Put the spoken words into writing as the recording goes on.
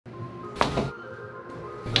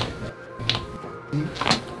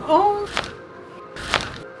Oh.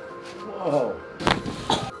 Whoa.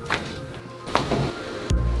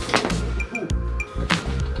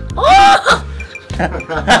 Oh!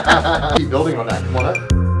 Keep building on that. Come on up.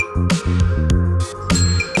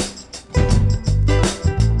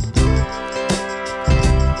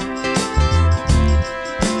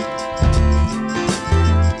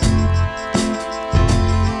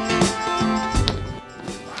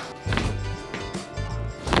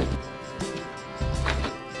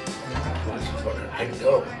 I can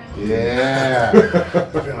go. Yeah.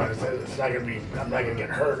 It's not gonna be. I'm not gonna get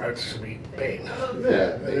hurt. It's just gonna be pain.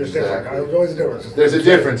 Yeah. There's different. There's always a difference. There's a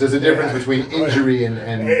difference. There's a difference between injury and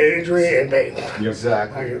injury and pain.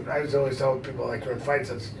 Exactly. I just always tell people like during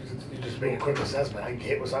fights, you just make a quick assessment. I get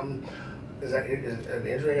hit with something. Is an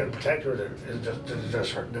injury going to protect or is it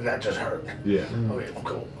just hurt? Did that just hurt? Yeah. Okay,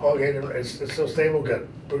 cool. Okay, it's still stable. Good.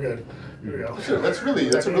 We're good. Here we go. Sure, that's a really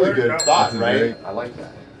good thought, right? I like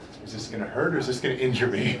that. Is this going to hurt or is this going to injure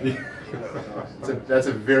me? That's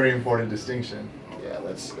a very important distinction. Yeah,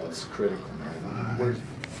 that's critical, man.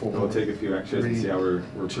 We'll take a few extras and see how we're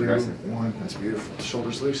progressing. 1. That's beautiful.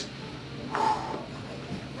 Shoulders loose.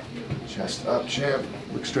 Chest up, champ.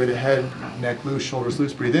 Look straight ahead. Neck loose, shoulders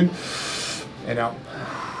loose. Breathe in and out.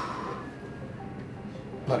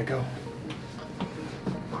 Let it go.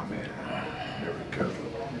 Oh man. There we go.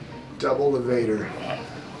 Double levator.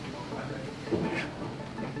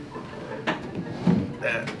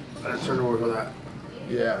 Yeah, I started to work with that.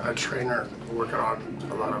 Yeah. A trainer working on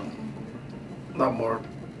a lot more.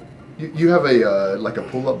 You have a like a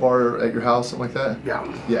pull-up bar at your house, something like that? Yeah.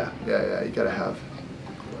 Yeah. You gotta have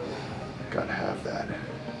that.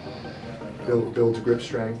 Builds grip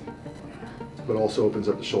strength, but also opens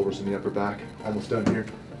up the shoulders and the upper back. Almost done here.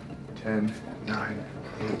 10, 9,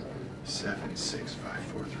 8, 7, 6, 5,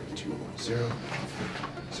 4, 3, 2, 1, 0.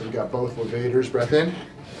 So we got both levators. Breath in,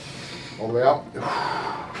 all the way out.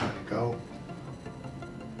 Let it go.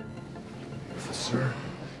 Beautiful, sir.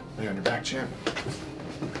 Lay on your back, champ.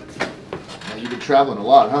 Now, you've been traveling a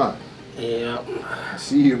lot, huh? Yeah. I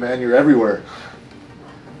see you, man. You're everywhere.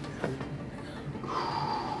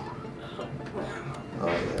 Oh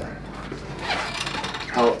yeah.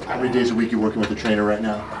 How many days a week you working with a trainer right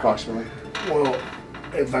now, approximately? Well,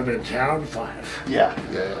 if I'm in town, 5. Yeah.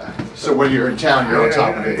 So when you're in town, you're on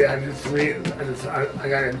top of it. Yeah, I did 3. I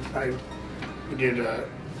did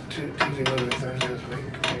Tuesday, Wednesday, Thursday this week.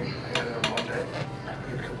 I had it on Monday.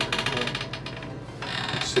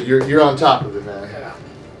 So you're on top of it, man. Yeah.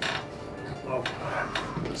 Oh.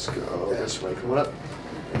 Let's go this way. Come on up.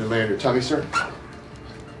 And then lay on your tummy, sir.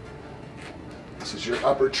 This is your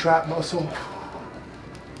upper trap muscle.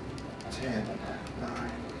 10,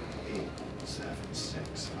 9, 8, 7,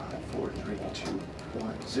 6, 5, 4, 3, 2,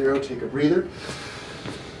 1, 0. Take a breather.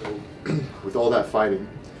 With all that fighting,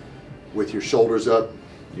 with your shoulders up,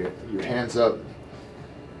 your hands up,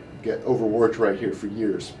 get overworked right here for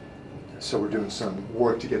years. So we're doing some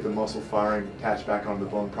work to get the muscle firing, attach back onto the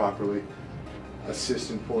bone properly,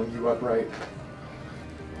 assist in pulling you upright.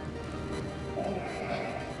 5,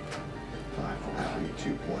 4, 3,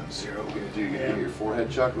 2, 1, 0. We're gonna do your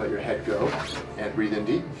forehead chuck, let your head go, and breathe in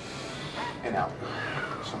deep and out.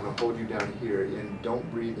 So I'm gonna hold you down here and don't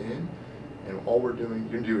breathe in. And all we're doing,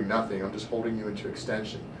 you're doing nothing. I'm just holding you into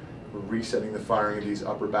extension. We're resetting the firing of these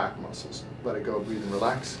upper back muscles. Let it go, breathe and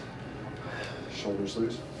relax. Shoulders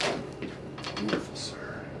loose. Beautiful,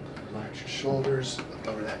 sir. Relax your shoulders.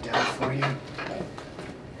 Lower that down for you.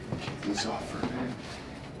 Keep these off for a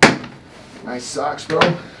minute. Nice socks, bro.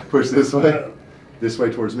 Push this way. This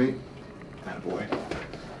way towards me. Attaboy.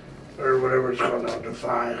 Or whatever it's called now,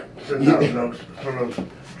 defy. From those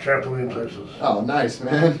trampoline places. Oh, nice,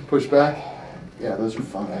 man. Push back. Yeah, those are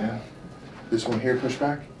fun, man. This one here, push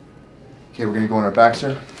back. Okay, we're gonna go on our back,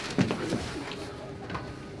 sir.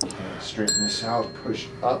 Straighten this out, push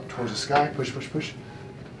up towards the sky, push, push, push.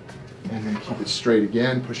 And then keep it straight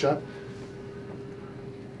again, push up.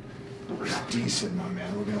 Decent, my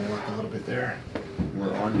man. We're gonna work a little bit there.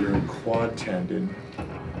 We're on your quad tendon,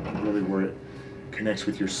 really where it connects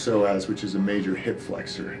with your psoas, which is a major hip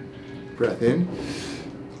flexor. Breath in.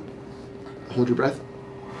 Hold your breath.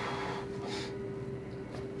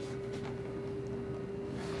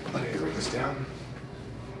 Let it bring this down.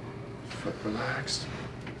 Foot relaxed.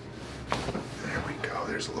 There we go.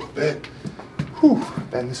 There's a little bit. Whew.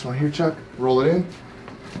 Bend this one here, Chuck. Roll it in.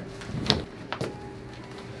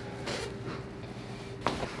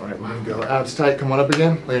 All right, we're gonna go abs tight. Come on up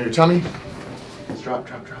again. Lay on your tummy. Let's drop,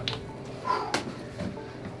 drop, drop.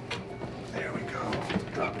 There we go.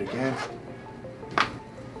 Drop it again.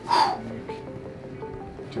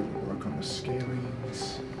 Do work on the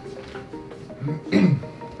scalenes.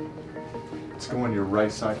 Let's go on your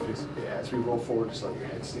right side face. Yeah, as we roll forward, just let your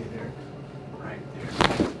head stay there. Right there.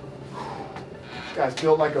 This guy's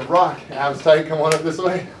built like a rock. Abs tight, come on up this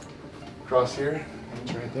way. Cross here,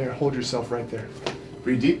 hands right there. Hold yourself right there.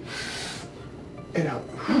 Breathe deep. And out.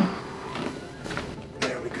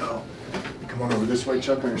 There we go. Come on over this way,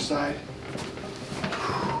 Chuck, on your side.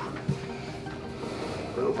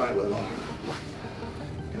 Little by little.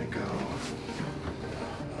 Gonna go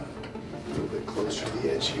a little bit closer to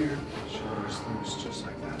the edge here. Shoulders loose, just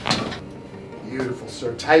like that. Beautiful,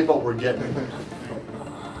 sir. Tight, but we're getting it.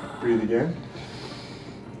 Breathe again.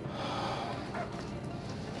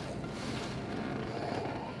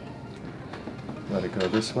 Let it go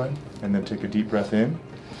this way, and then take a deep breath in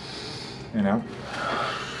and out.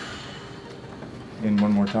 In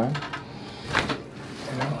one more time.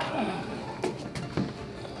 And out.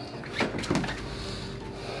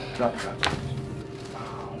 Drop, drop.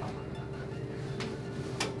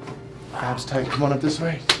 Abs tight. Come on up this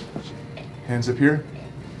way. Hands up here.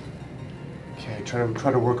 Okay,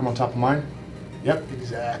 try to work them on top of mine. Yep,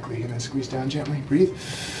 exactly. And then squeeze down gently. Breathe.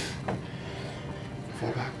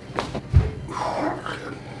 Fall back.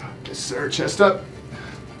 Yes, sir. Chest up.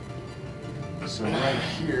 So right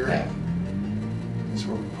here is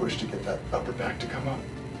where we push to get that upper back to come up.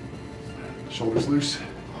 Shoulders loose.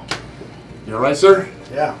 You all right, sir?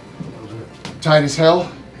 Yeah. Tight as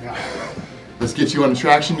hell. Yeah. Let's get you on the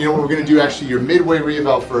traction. You know what we're gonna do? Actually, you're midway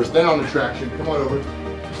re-eval first, then on the traction. Come on over.